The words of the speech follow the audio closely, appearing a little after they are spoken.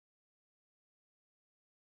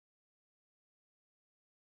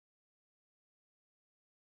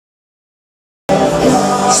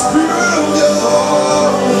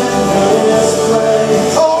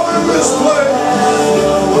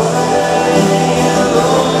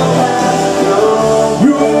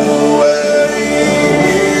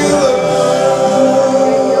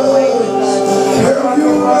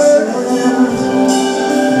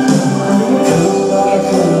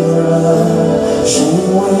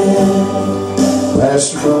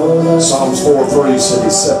yesterday. Psalms 4:3 said He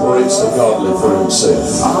separates the godly for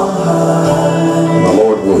Himself. And the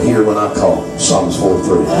Lord will hear when I call. Psalms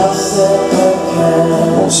 4:3. I'm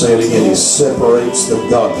going to say it again. He separates the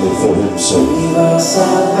godly for Himself.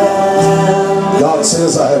 God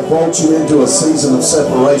says, I have brought you into a season of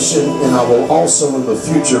separation, and I will also in the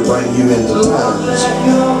future bring you into times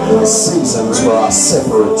and seasons where I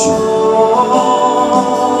separate you.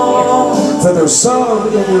 For there's some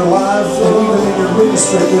in your life and even in your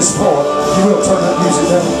ministry at this point, you will turn that music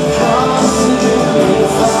down.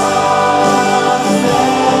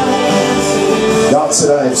 God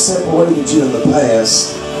said, I have separated you in the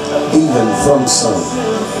past, even from some,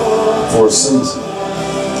 for a season.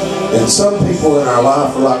 And some people in our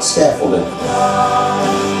life are like scaffolding.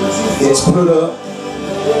 It's put up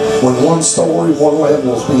when one story, one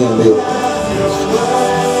level is being built.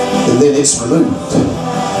 And then it's removed.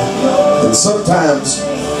 And sometimes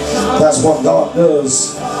that's what God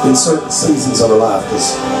does in certain seasons of our life.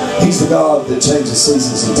 Because He's the God that changes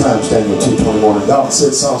seasons and times, Daniel 2:21. And God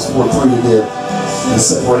said, Psalms 4:3 again, He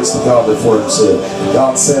separates the godly for Himself. And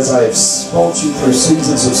God says, I have brought you through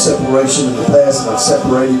seasons of separation in the past, and I've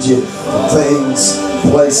separated you from things,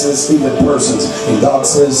 places, even persons. And God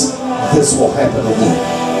says, this will happen again.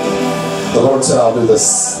 The Lord said, I'll do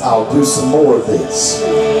this. I'll do some more of this.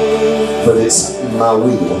 But it's my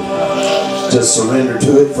will. Just surrender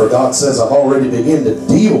to it. For God says, I've already begun to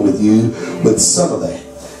deal with you with some of that.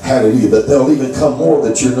 Hallelujah. But there'll even come more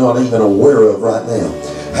that you're not even aware of right now.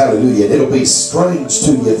 Hallelujah. And it'll be strange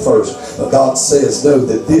to you at first. But God says, know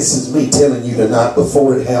that this is me telling you tonight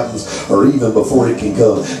before it happens, or even before it can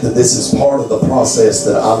come, that this is part of the process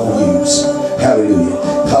that I will use. Hallelujah.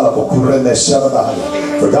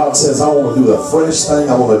 For God says, I want to do a fresh thing.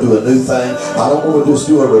 I want to do a new thing. I don't want to just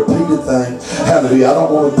do a repeated thing. Hallelujah. I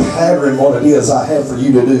don't want to pattern what it is I have for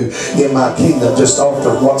you to do in my kingdom just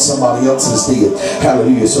after what somebody else has did.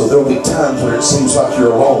 Hallelujah. So there'll be times where it seems like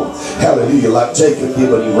you're alone. Hallelujah. Like Jacob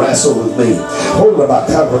did when he wrestled with me. Hold about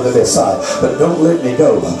covering the side. But don't let me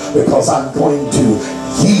go, because I'm going to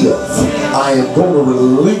give. I am going to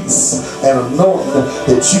release an anointing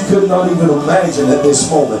that you could not even imagine at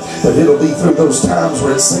this moment. But it'll be through those times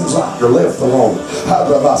where it seems like you're left alone,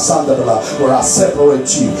 where I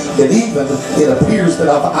separate you, and even it appears that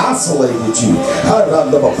I've isolated you.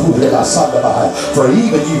 For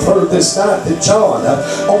even you've heard this night that John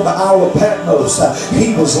on the Isle of Patmos,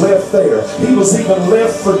 he was left there. He was even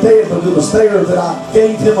left for dead, but it was there that I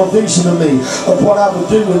gave him a vision of me, of what I would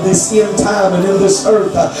do in this end time and in this earth,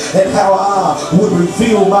 and how I would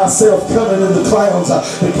reveal myself coming in the clouds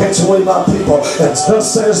to catch away my people. And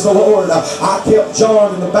thus says the Lord, I kept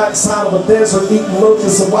John in the backside of a desert eating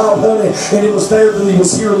locusts and wild honey, and it was there that he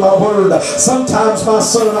was hearing my word. Sometimes, my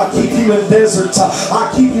son, I keep you in deserts.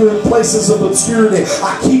 I keep you in places of obscurity.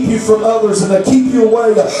 I keep you from others, and I keep you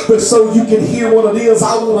away, but so you can hear what it is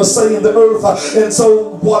I want to say in the earth. And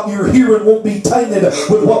so what you're hearing won't be tainted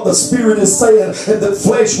with what the Spirit is saying, and the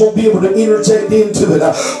flesh won't be able to interject into it.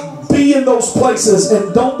 Be in those places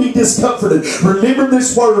and don't be discomforted. Remember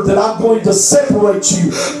this word that I'm going to separate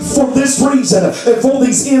you for this reason and for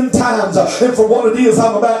these end times and for what it is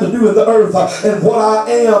I'm about to do in the earth and what I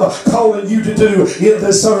am calling you to do in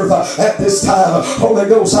this earth at this time. Holy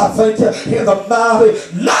Ghost, I thank you in the mighty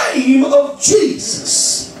name of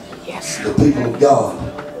Jesus. Yes. The people of God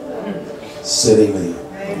said amen.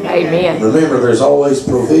 Amen. Remember, there's always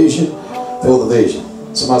provision for the vision.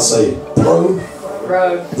 Somebody say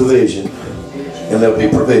the vision, and there'll be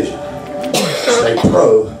provision. Stay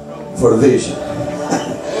pro for the vision.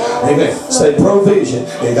 Amen. Stay provision,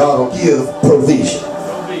 and God will give provision.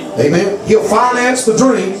 Amen. He'll finance the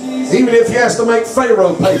dream, even if he has to make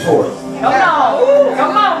Pharaoh pay for it. Come on.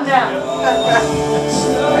 Come on now.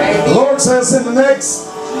 The Lord says in the next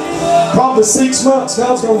probably 6 months,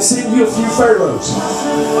 God's going to send you a few Pharaohs.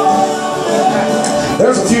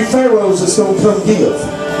 There's a few Pharaohs that's going to come give.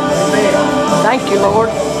 Thank you, Lord.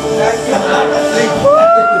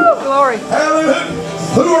 Woo, glory. Hallelujah.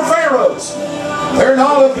 Who are Pharaohs? They're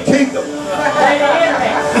not of the kingdom.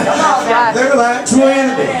 They're the actual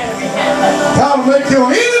enemy. God will make your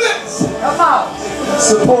enemies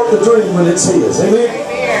support the dream when it's his. Amen.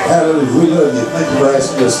 Hallelujah. We love you. Thank you for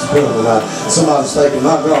asking us to come tonight. Somebody's thinking,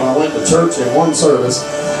 my God, I went to church in one service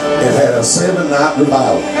and had a 7-night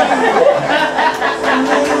revival.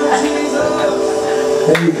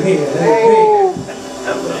 Amen.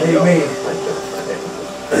 Amen.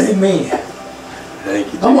 Amen. Thank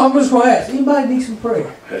you, Jesus. I'm just going to ask, anybody need some prayer?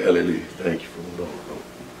 Hallelujah. Thank you for the Lord.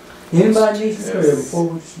 Anybody need some prayer before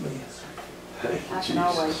we dismiss? Thank you, I can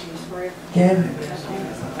always use prayer. Can?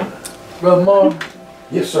 Brother Marvin?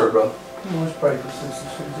 Yes, sir, brother. Come on, let's pray for Sister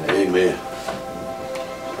Suzanne. Amen.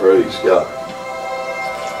 Praise God.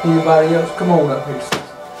 Anybody else? Come on up here, sister.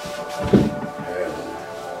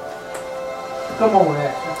 Come on,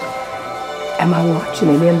 Ashley. Am I watching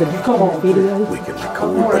it in the video? We can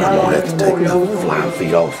record, but I'm going to have to take the flying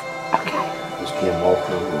feet off. Okay. Because Kim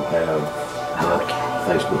Walker will have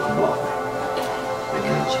Facebook and blog.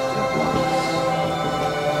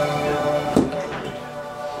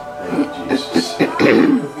 Thank you, Jesus.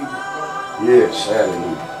 Yes,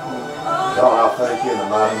 hallelujah. God, I thank you in the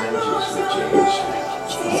mighty name of Jesus that you answer me.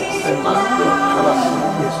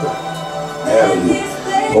 Hallelujah.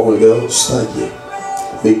 Holy Ghost, thank you.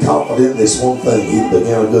 Be confident in this one thing. He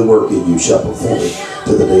began a good work in you, shall perform it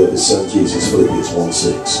to the day of his son Jesus. Philippians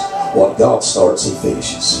 1:6. What God starts, he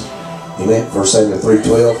finishes. Amen. 1 Samuel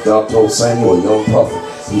 3:12. God told Samuel, a young prophet,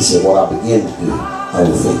 he said, what I begin to do, I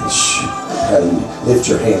will finish. Hallelujah. Lift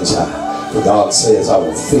your hands high. For God says, I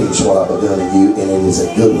will finish what I've begun in you, and it is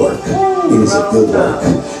a good work. It is a good work.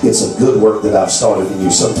 It's a good work that I've started in you.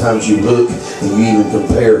 Sometimes you look and you even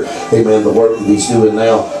compare, amen, the work that he's doing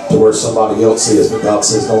now to where somebody else is. But God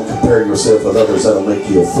says, don't compare yourself with others. That'll make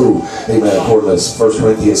you a fool. Amen. According to 1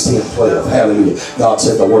 Corinthians 10:12. Hallelujah. God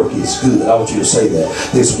said the work is good. I want you to say that.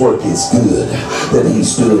 This work is good that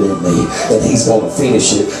he's doing in me. And he's going to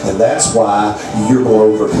finish it. And that's why you're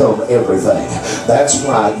going to overcome everything. That's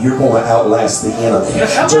why you're going to outlast the enemy.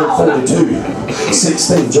 Job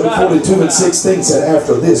 42:16. Job 42:16 said,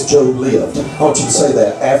 after this, Job lived. I want you to say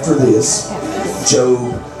that. After this,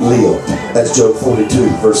 Job lived. That's Job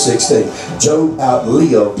 42:16. Job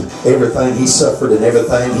outlived everything he suffered and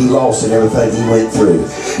everything he lost and everything he went through.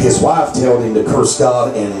 His wife told him to curse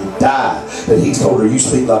God and die. But he told her, you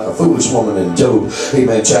speak like a foolish woman in Job,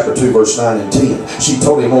 amen, chapter 2, verse 9 and 10. She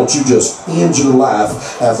told him, won't you just end your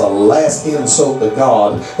life as a last insult to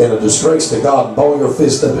God and a disgrace to God and ball your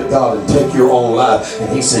fist up at God and take your own life. And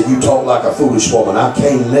he said, you talk like a foolish woman. I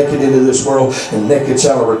came naked into this world and naked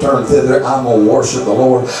shall I return thither. I'm going to worship the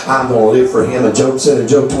Lord. I'm going to live for him. And Job said in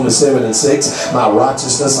Job 27:6, my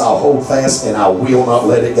righteousness I'll hold fast and I will not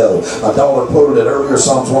let it go. My daughter quoted it earlier,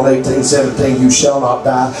 Psalms 118:17, you shall not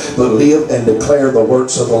die but live and declare the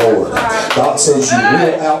works of the Lord. God says you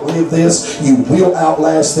will outlive this, you will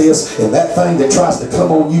outlast this, and that thing that tries to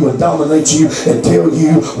come on you and dominate you and tell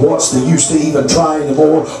you what's the use to even try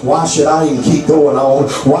anymore, why should I even keep going on,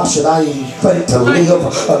 why should I even think to live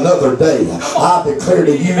another day. I declare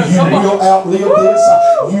to you, you will outlive this,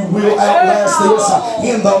 you will outlast this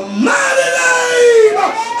in the mighty name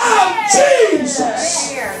of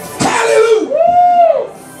Jesus. Hallelujah.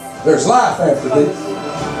 There's life after this.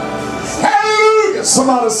 Hallelujah.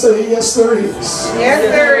 Somebody say, yes, there is. Yes,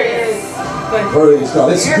 there is. Praise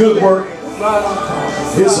God. It's a good work.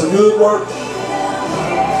 It's a good work.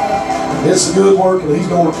 It's a good work, and he's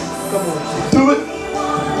going to do it.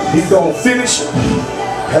 He's going to finish it.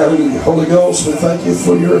 Hallelujah. Holy Ghost, we thank you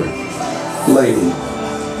for your lady.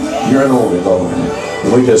 You're anointed, Lord.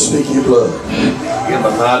 And we just speak your blood in the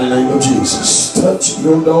mighty name of Jesus. Touch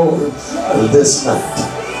your daughter this night.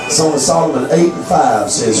 Song of Solomon 8:5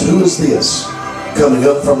 says, who is this coming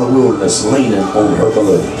up from the wilderness leaning on her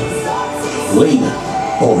beloved? Leaning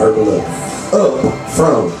on her beloved. Up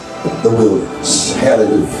from the wilderness.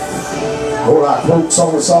 Hallelujah. Lord, I quote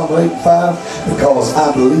Song of Solomon 8:5 because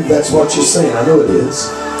I believe that's what you're saying. I know it is.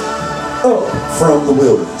 Up from the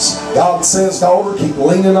wilderness. God says, daughter, keep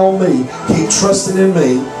leaning on me. Keep trusting in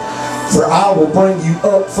me. For I will bring you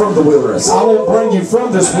up from the wilderness. I won't bring you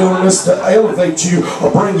from this wilderness to elevate you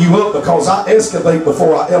or bring you up, because I excavate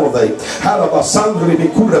before I elevate. I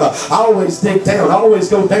always dig down. I always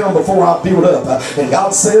go down before I build up. And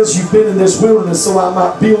God says you've been in this wilderness so I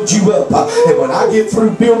might build you up. And when I get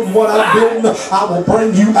through building what I'm building, I will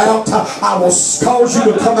bring you out. I will cause you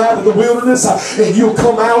to come out of the wilderness and you'll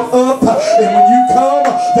come out up. And when you come,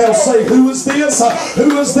 they'll say, who is this?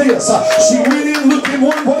 Who is this? She went in looking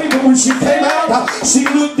one way, but when she came out, she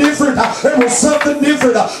looked different. There was something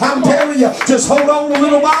different. I'm telling you, just hold on a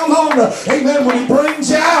little while longer. Amen. When he brings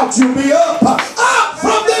you out, you'll be up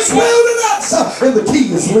from this wilderness. And the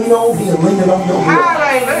key is lean on him, leaning on your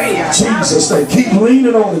head. Hallelujah. Jesus, they keep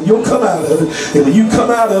leaning on it. You'll come out of it. And when you come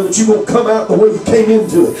out of it, you won't come out the way you came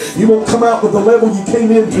into it. You won't come out with the level you came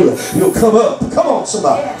into it. You'll come up. Come on,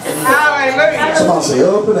 somebody. Hallelujah. Somebody say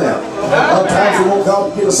up and out. A lot of times we want God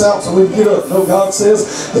to get us out so we can get up. No, God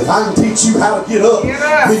says, if I can teach you how to get up,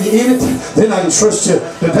 when you're in it, then I can trust you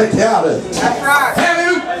to take you out of it. That's right.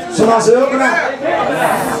 Hallelujah. Somebody say up and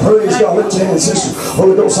out. Praise God. Lift your hands, sister.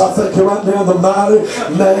 Holy Ghost, I thank you right now in the mighty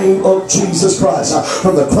name of Jesus Christ.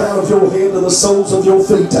 From the crown of your head to the soles of your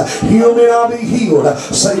feet. Heal me and I'll be healed.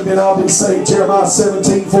 Save me and I'll be saved. Jeremiah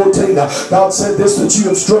 17:14 pain. God said this, that you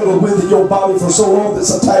have struggled with in your body for so long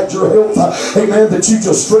that's attacked your health. Amen. That you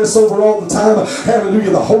just stress over all the time.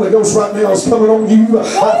 Hallelujah. The Holy Ghost right now is coming on you.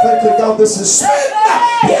 I thank you, God, this is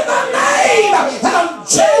smitten in the name of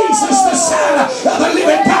Jesus, the Son of the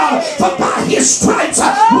living God. For by His stripes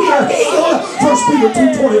we are healed. 1 Peter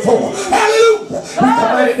 2:24. Hallelujah. We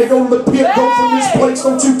command it to go to the pit. Go from this place.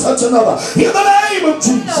 Don't you touch another. In the name of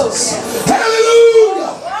Jesus. Hallelujah.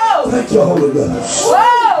 Thank you, Holy Ghost.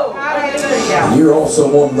 And you're also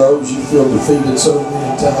one of those, you feel defeated so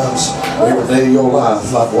many times every day of your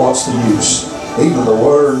life. Like, what's the use? Even the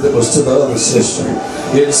word that was to the other sister,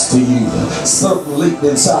 it's to you. Something leaked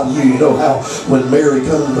inside of you. You know how when Mary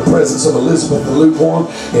came in the presence of Elizabeth and Luke 1,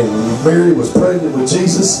 and Mary was pregnant with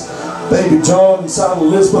Jesus, baby John inside of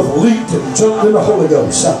Elizabeth leaped and jumped in the Holy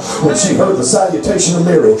Ghost when she heard the salutation of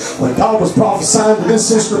Mary. When God was prophesying to this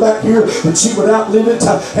sister back here that she would outlive it,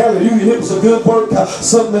 hallelujah, it was a good work.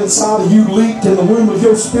 Something inside of you leaped in the womb of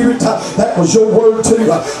your spirit. That was your word too.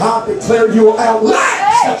 I declare you will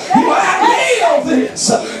outlast. You will outlive this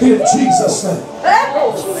in Jesus' name.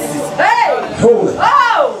 Holy.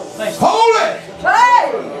 Holy.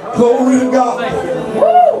 Glory to God.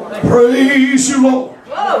 Praise you, Lord.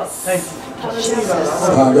 My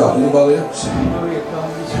God, anybody else?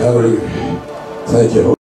 Hallelujah. Thank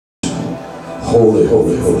you. Holy,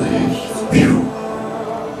 holy, holy. Whew.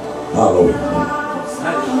 My Lord.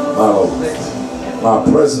 My Lord. My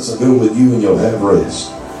presence will go with you and you'll have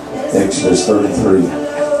rest. Exodus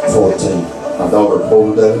 33:14. My daughter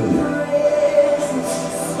quoted that earlier.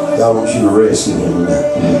 God wants you to rest in Him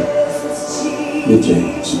tonight. Lift your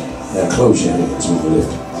hands. Now close your hands when you lift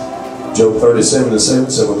them. Job 37:7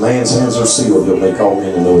 said, when man's hands are sealed, He'll make all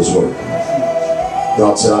men to know His work.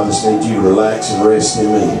 God said, I just need you to relax and rest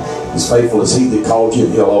in me. As faithful as He that called you,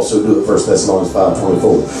 and He'll also do it. 1 Thessalonians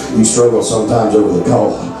 5:24. You struggle sometimes over the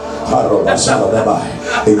call.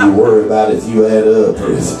 And you worry about if you add up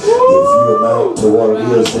or if you amount to what it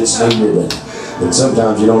is that's needed. And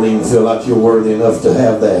sometimes you don't even feel like you're worthy enough to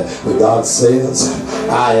have that. But God says,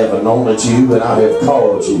 I have anointed you and I have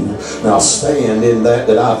called you. Now stand in that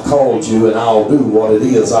I've called you, and I'll do what it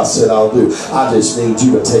is I said I'll do. I just need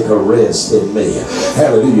you to take a rest in me.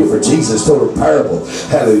 Hallelujah. For Jesus told a parable.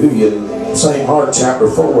 Hallelujah. St. Mark chapter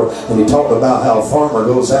 4, and He talked about how a farmer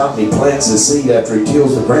goes out and he plants his seed after he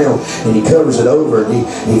tills the ground, and he covers it over, and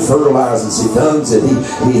he fertilizes, he duns it, he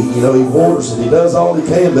waters it, he does all he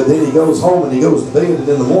can, but then he goes home and he goes to bed, and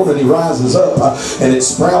in the morning he rises up and it's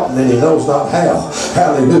sprouting and he knows not how.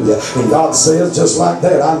 Hallelujah. And God says, just like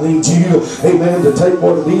that, I need you, amen, to take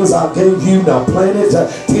what it is I gave you, now plant it,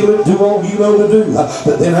 till it, do all you know to do,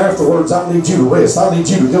 but then afterwards I need you to rest. I need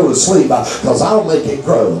you to go to sleep, because I'll make it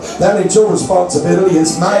grow. That ain't your responsibility.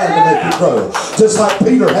 It's mine to make it grow. Just like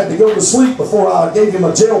Peter had to go to sleep before I gave him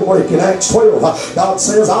a jailbreak in Acts 12. God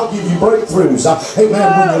says, I'll give you breakthroughs. Amen.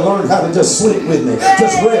 When you learn how to just sleep with me.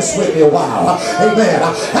 Just rest with me a while. Amen.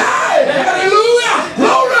 Hey! Hallelujah!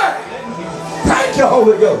 Glory! Thank you,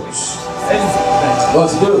 Holy Ghost.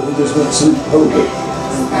 What's he doing? He just went to sleep. Holy Ghost.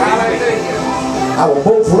 I will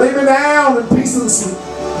both lay me down in peace and sleep.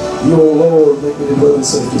 You, O Lord, make me to dwell in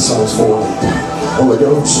safety. Psalms 4:8. Holy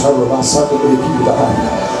Ghost, hallelujah.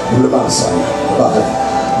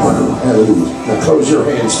 Now close your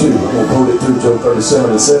hands too. I'm going to quote it through Job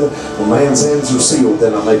 37:7. When man's hands are sealed,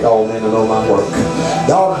 then I make all men to know my work.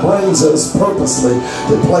 God brings us purposely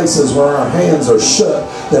to places where our hands are shut,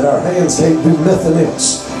 that our hands can't do nothing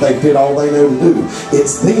else. They did all they know to do.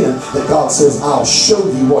 It's then that God says, I'll show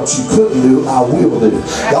you what you couldn't do, I will do.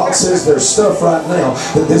 God says there's stuff right now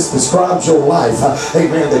that this describes your life,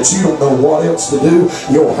 amen, that you don't know what else to do.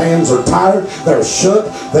 Your hands are tired, they're shut,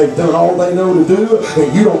 they've done all they know to do,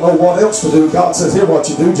 and you don't know what else to do. God says, here what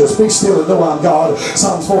you do, just be still and know I'm God.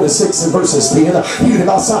 Psalms 46 and verses 10.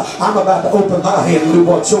 I'm about to open my hand and do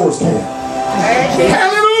what yours can.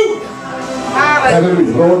 Hallelujah.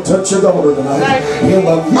 Hallelujah. Lord, touch your daughter tonight. In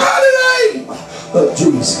the mighty name of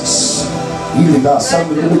Jesus.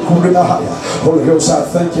 Holy Ghost, I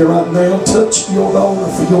thank you right now. Touch your daughter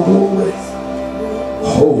for your glory.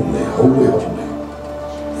 Holy, holy, holy.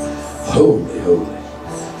 Holy, holy.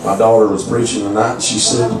 My daughter was preaching tonight and she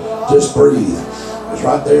said, just breathe. It's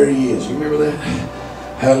right there he is. You remember that?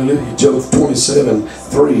 Hallelujah. Job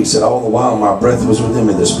 27:3 said, all the while my breath was with him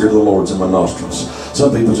and the Spirit of the Lord's in my nostrils.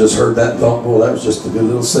 Some people just heard that and thought, boy, that was just a good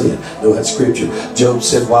little saying. No, that's scripture. Job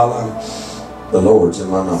said, while the Lord's in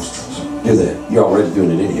my nostrils. Do that. You're already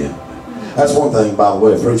doing it anyhow. That's one thing, by the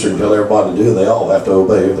way, a preacher can tell everybody to do. They all have to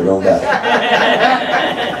obey if they're going to die.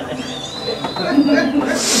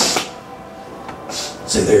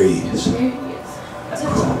 See, there he is.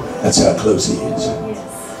 That's how close he is.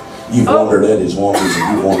 You've wondered at His wonders,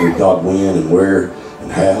 and you wondered, God, when and where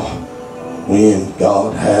and how. When,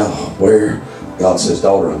 God, how, where. God says,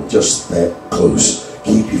 daughter, I'm just that close.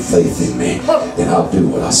 Keep your faith in me, and I'll do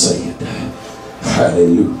what I said.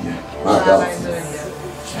 Hallelujah. My God.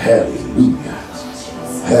 Hallelujah.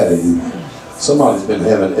 Hallelujah. Somebody's been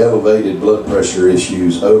having elevated blood pressure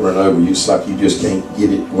issues over and over. It's like you just can't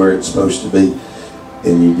get it where it's supposed to be,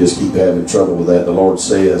 and you just keep having trouble with that. The Lord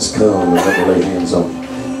says, come and let me lay hands on you.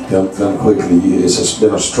 Come quickly. It's just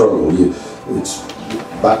been a struggle. It's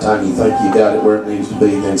by the time you think you got it where it needs to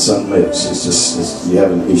be, then something else. You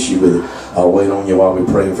have an issue with it. I'll wait on you while we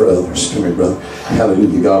pray for others. Come here, brother.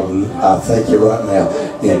 Hallelujah, God. I thank you right now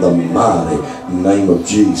in the mighty name of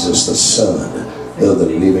Jesus, the Son of the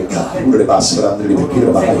living God.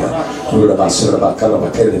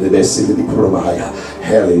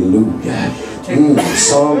 Hallelujah.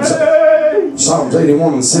 Psalms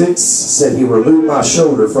 81:6 said, He removed my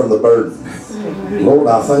shoulder from the burden. Lord,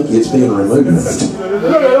 I thank you it's being removed.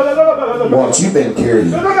 What you've been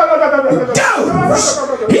carrying goes in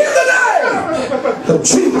the name of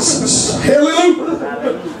Jesus. Hallelujah.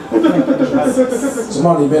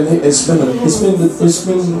 Somebody it's been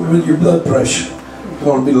with your blood pressure. It's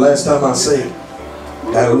going to be the last time I see it.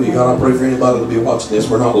 Hallelujah. God, I pray for anybody that'll be watching this.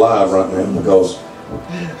 We're not live right now because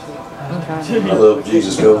I love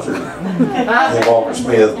Jesus Culture and Walker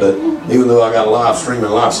Smith, but even though I got a live streaming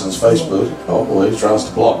license, Facebook, oh boy, he tries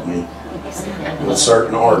to block me with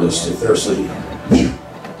certain artists if they're seeing.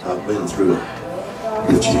 I've been through it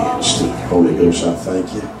with changed. Holy Ghost, I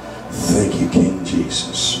thank you. Thank you, King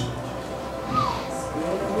Jesus.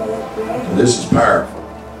 And this is powerful.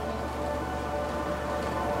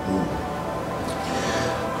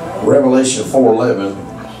 Revelation 4:11.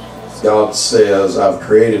 God says, I've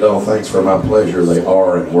created all things for my pleasure. They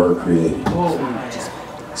are and were created.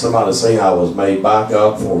 Somebody say, I was made by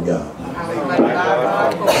God for God.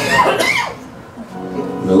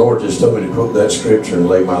 And the Lord just told me to quote that scripture and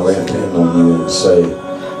lay my left hand on you and say,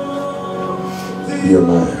 you're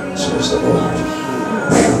mine, says the Lord.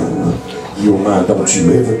 You're mine. Don't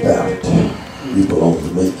you ever doubt it. You belong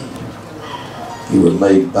to me. You were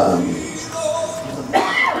made by me.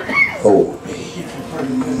 Oh,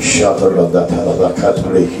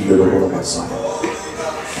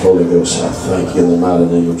 Holy Ghost, I thank you in the mighty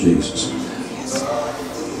name of Jesus.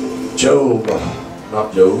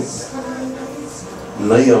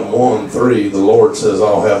 Nahum 1:3, the Lord says,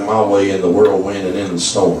 I'll have my way in the whirlwind and in the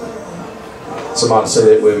storm. Somebody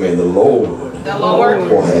say that with me. The Lord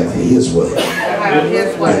will have His way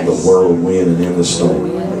in the whirlwind and in the storm.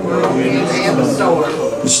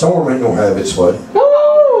 The storm ain't going to have its way.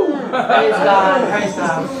 Praise God. Praise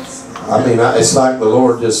God. I mean, it's like the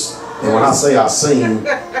Lord just, and when I say I sing, I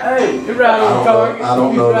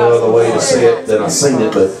don't know no other way to say it than I sing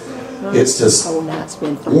it, but it's just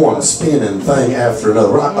one spinning thing after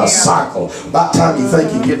another, right? A cycle. By the time you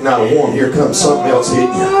think you're getting out of one, here comes something else hitting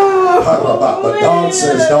you. But God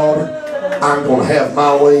says, daughter, I'm going to have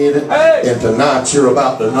my way in it. And tonight you're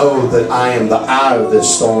about to know that I am the eye of this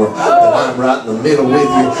storm. That I'm right in the middle with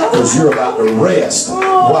you because you're about to rest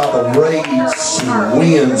while the raging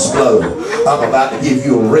winds blow. I'm about to give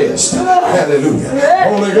you a rest. Hallelujah.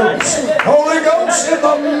 Holy Ghost. Holy Ghost in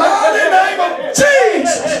the mighty name of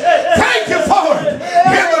Jesus. Thank you for it. In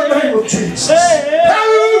the name of Jesus.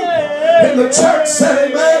 Hallelujah. And the church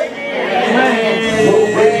said amen.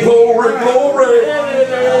 Glory, glory, glory.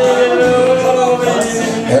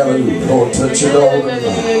 Hallelujah. Lord, touch it all tonight.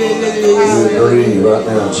 We agree right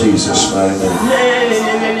now in Jesus' mighty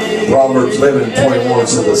name. Proverbs 11:21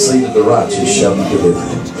 says, the seed of the righteous shall be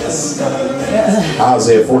delivered.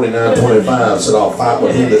 Isaiah 49:25 said, I'll fight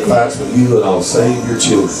with him that fights with you, and I'll save your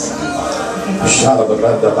children.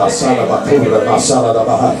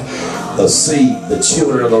 The seed, the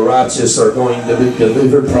children of the righteous are going to be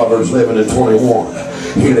delivered. Proverbs 11:21.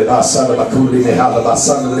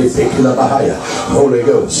 Holy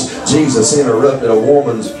Ghost. Jesus interrupted a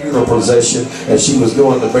woman's funeral procession as she was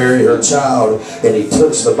going to bury her child, and He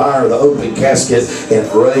touched the bier of the open casket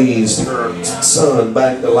and raised her son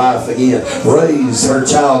back to life again. Raised her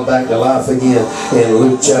child back to life again in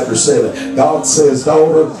Luke chapter 7. God says,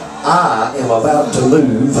 daughter, I am about to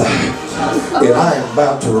move, and I am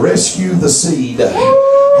about to rescue the seed.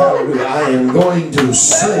 Hallelujah. I am going to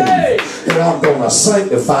save and I'm going to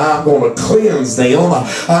sanctify, I'm going to cleanse them,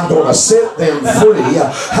 I'm going to set them free.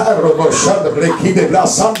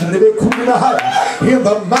 In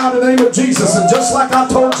the mighty name of Jesus. And just like I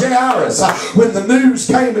told Jairus, when the news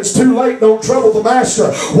came, it's too late, don't trouble the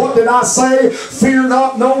master. What did I say? Fear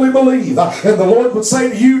not, and only believe. And the Lord would say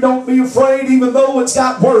to you, don't be afraid, even though it's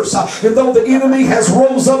got worse, and though the enemy has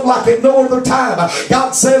rose up like at no other time.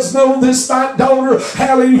 God says, no, this night, daughter,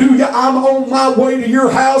 hallelujah, I'm on my way to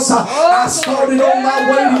your house. I started on my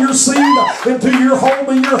way to your seed, and to your home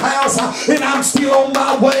and your house, and I'm still on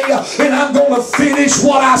my way, and I'm going to finish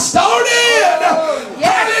what I started.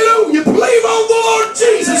 Hallelujah. Believe on the Lord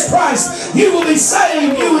Jesus Christ. You will be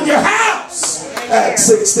saved, you and your house. Acts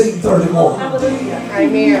 16:31.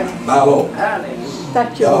 Amen. My Lord.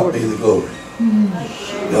 Thank you, God Lord. be the glory.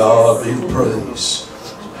 God be the praise.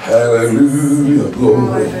 Hallelujah.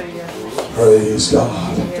 Glory. Praise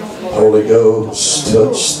God. Holy Ghost,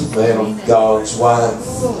 touch the man of God's wife.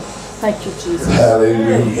 Thank you, Jesus.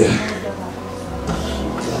 Hallelujah.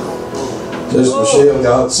 Just Michelle,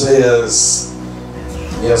 God says,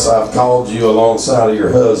 yes, I've called you alongside of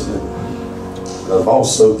your husband. But I've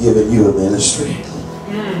also given you a ministry.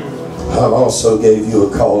 I've also gave you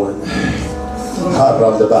a calling.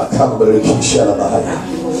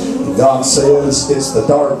 God says it's the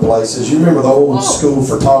dark places. You remember the old school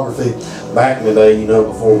photography back in the day, you know,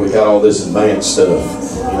 before we got all this advanced stuff.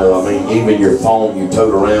 You know, I mean, even your phone you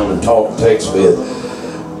tote around and talk and text with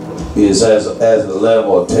is as a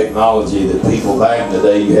level of technology that people back in the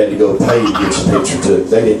day, you had to go pay to get your picture took.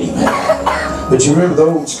 They didn't even have it. But you remember the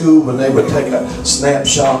old school when they would take a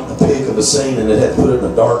snapshot, a pic of a scene, and they had to put it in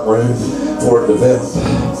a dark room for it to develop.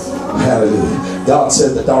 Hallelujah. God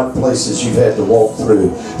said the dark places you've had to walk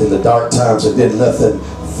through in the dark times have been nothing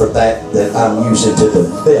for that I'm using to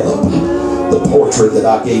develop the portrait that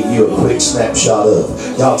I gave you a quick snapshot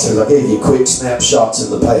of. God says, I gave you quick snapshots in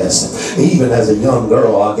the past. Even as a young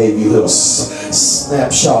girl, I gave you little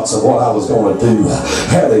snapshots of what I was going to do.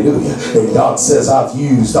 Hallelujah. And God says, I've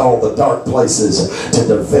used all the dark places to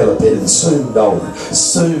develop it. And soon, daughter,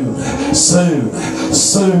 soon,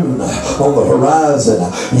 on the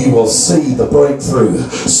horizon, you will see the breakthrough.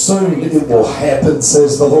 Soon it will happen,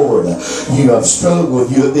 says the Lord. You have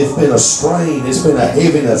struggled. It's been a strain. It's been a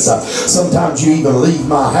heaviness. Sometimes you even leave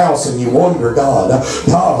my house and you wonder, God,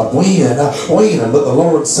 when? But the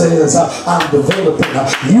Lord says, I'm developing.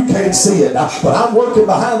 You can't see it, but I'm working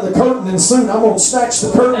behind the curtain, and soon I'm going to snatch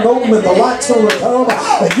the curtain open and the light's going to come,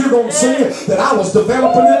 and you're going to see it, that I was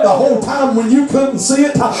developing it the whole time when you couldn't see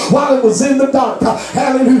it, while it was in the dark.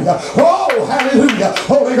 Hallelujah. Oh, hallelujah.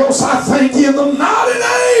 Holy Ghost, I thank you in the mighty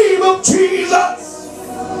name of Jesus.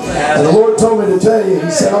 And the Lord told me to tell you, He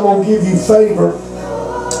said, I'm going to give you favor.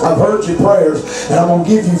 I've heard your prayers, and I'm going to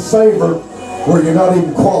give you favor where you're not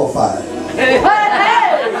even qualified. Hey!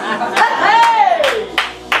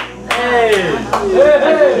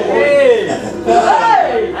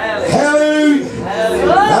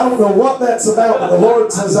 Hallelujah. I don't know what that's about, but the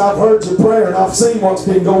Lord says, I've heard your prayer, and I've seen what's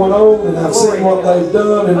been going on, and I've seen what they've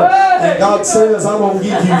done, and God says, I'm going to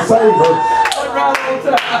give you favor.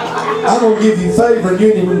 I'm going to give you favor, and you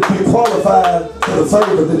ain't even be qualified for the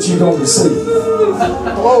favor that you're going to receive.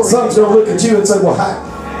 Someone's going to look at you and say, well, how?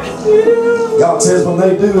 God says, when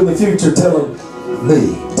they do in the future, tell them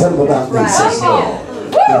me. Tell them about me, says the Lord.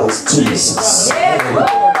 It was Jesus.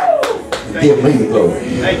 Give me the glory.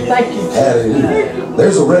 Thank you. Hallelujah.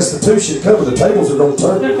 There's a restitution coming. The tables are going to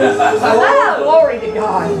turn. Glory to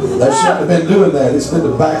God. They shouldn't have been doing that. It's been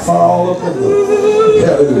to backfire all up in the...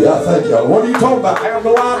 Hallelujah. I thank y'all. What are you talking about? I have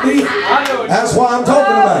no idea. That's why I'm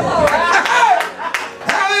talking about it.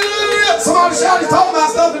 Hallelujah. Somebody shout, he's talking about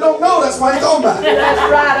stuff they don't know. That's why he's talking about it. That's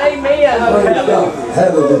right. Amen. Praise God.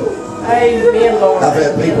 Hallelujah. Amen, Lord. I've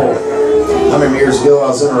had people... I remember years ago I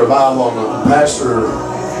was in a revival, and the pastor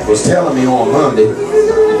was telling me on Monday,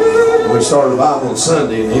 we started revival on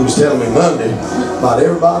Sunday, and he was telling me Monday about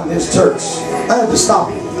everybody in this church. I had to stop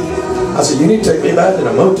him. I said, you need to take me back to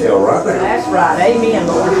the motel right now. That's right. Amen,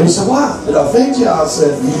 Lord. He said, why? Did I offend you? I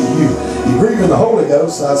said, you breathe in the Holy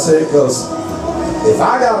Ghost. I said, because if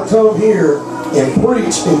I got to come here and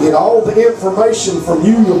preach and get all the information from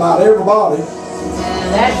you about everybody,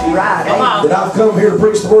 That's right. that I've come here to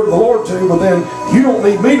preach the word of the Lord to, but then you don't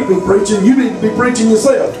need me to be preaching, you need to be preaching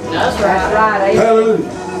yourself. That's right.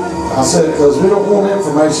 Hallelujah. I said, because we don't want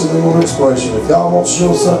information, we want inspiration. If God wants to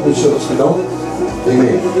show us something, He shows us. We don't.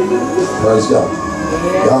 Amen. Praise God.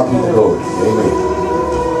 God be the glory. Amen.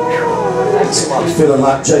 Somebody's feeling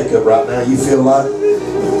like Jacob right now. You feel like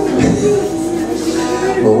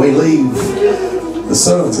when we leave, the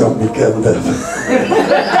sun's going to be coming up.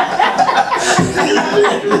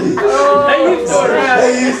 They used to around.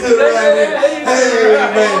 They used to around it.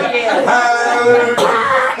 Amen. Hallelujah.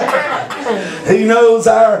 He knows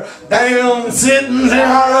our down sittings and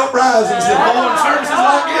our uprisings. And going to churches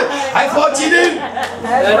like this, that's what you do.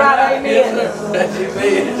 That's right, amen.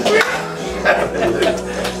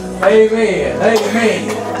 Amen. Amen.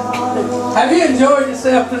 Have you enjoyed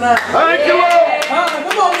yourself tonight? Thank you, Lord.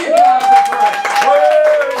 Come on, give God some praise.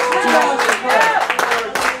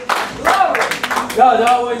 God's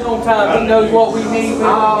always on time. He knows what we need.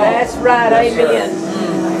 Oh, that's right, amen.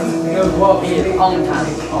 He knows what we He need. is on time.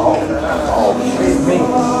 On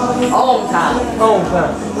time. On time.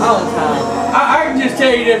 On time. I can just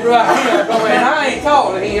tell you this right here, and I ain't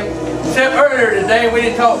talked to him except earlier today. We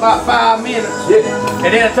didn't talk about 5 minutes,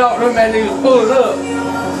 and then I talked to him and he was pulling up.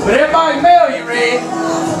 But everybody mail you read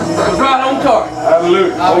was right on target.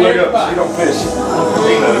 Hallelujah. I'll be Hold it up. She don't finish it.